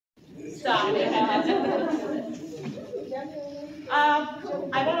Stop it.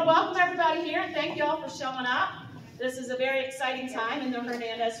 I want to welcome everybody here and thank you all for showing up. This is a very exciting time in the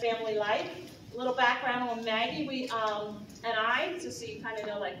Hernandez family life. A little background on Maggie, and I, just so you kind of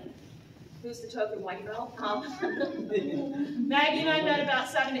know, like, who's the token white girl? Maggie and I met about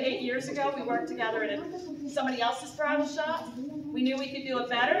 7 to 8 years ago. We worked together in somebody else's bridal shop. We knew we could do it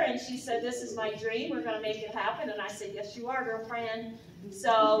better, and she said, "This is my dream. We're going to make it happen." And I said, "Yes, you are, girlfriend."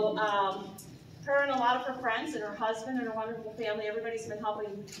 So her and a lot of her friends and her husband and her wonderful family, everybody's been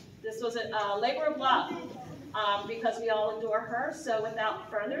helping. This was a labor of love because we all adore her. So without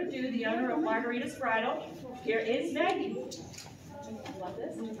further ado, the owner of Margarita's Bridal, here is Maggie. Love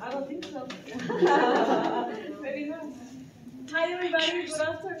this? I don't think so. Very nice. Hi everybody, good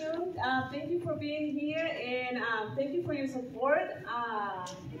afternoon. Thank you for being here and thank you for your support.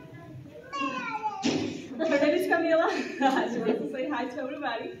 Her name is Camila. She wants to say hi to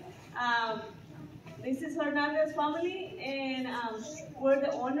everybody. This is Hernandez family and we're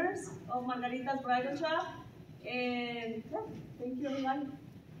the owners of Margarita's Bridal Shop. And yeah, thank you everybody.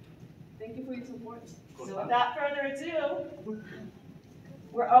 Thank you for your support. So without further ado,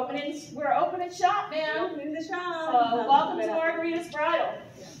 we're opening shop, ma'am. Opening the shop. So welcome to Margarita's Bridal.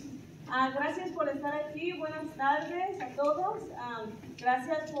 Gracias por estar aquí. Buenas tardes a todos.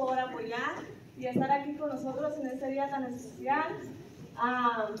 Gracias por apoyar y estar aquí con nosotros en este día tan especial.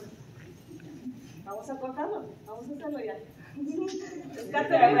 Vamos a cortarlo. Vamos a hacerlo ya.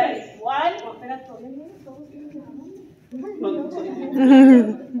 Okay, ready? One.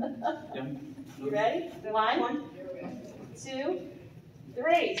 You ready? 1, 2,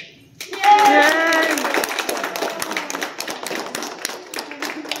 3. Yay!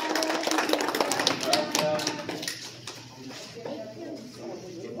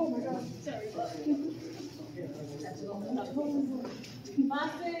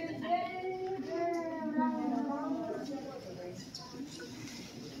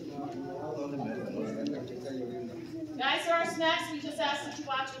 Guys, for our snacks, we just ask that you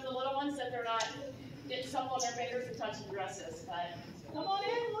watch with the little ones that they're not getting something on their fingers and touching dresses. But come on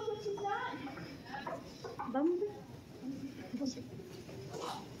in, look what you've done.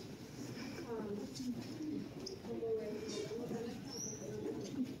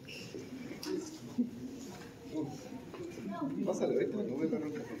 Pásale, ahorita no voy a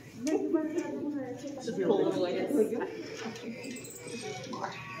agarrar café.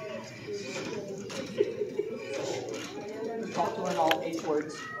 Talk to her in all 8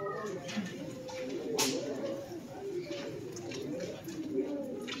 words.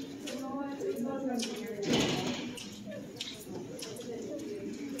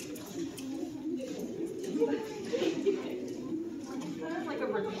 Like a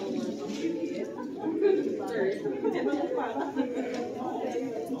virtual or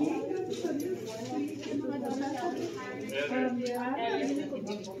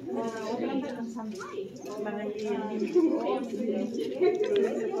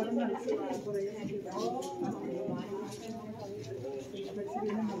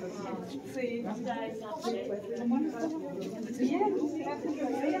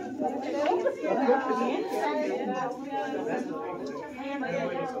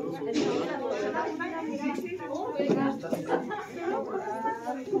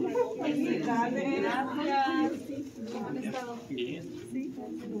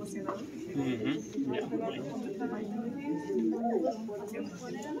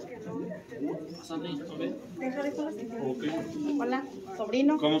Hola,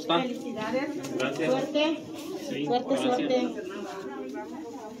 sobrino. ¿Cómo están? Felicidades. Gracias. Suerte. Sí, Suerte, gracias. suerte.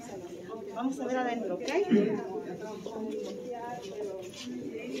 Vamos a ver adentro, ¿ok?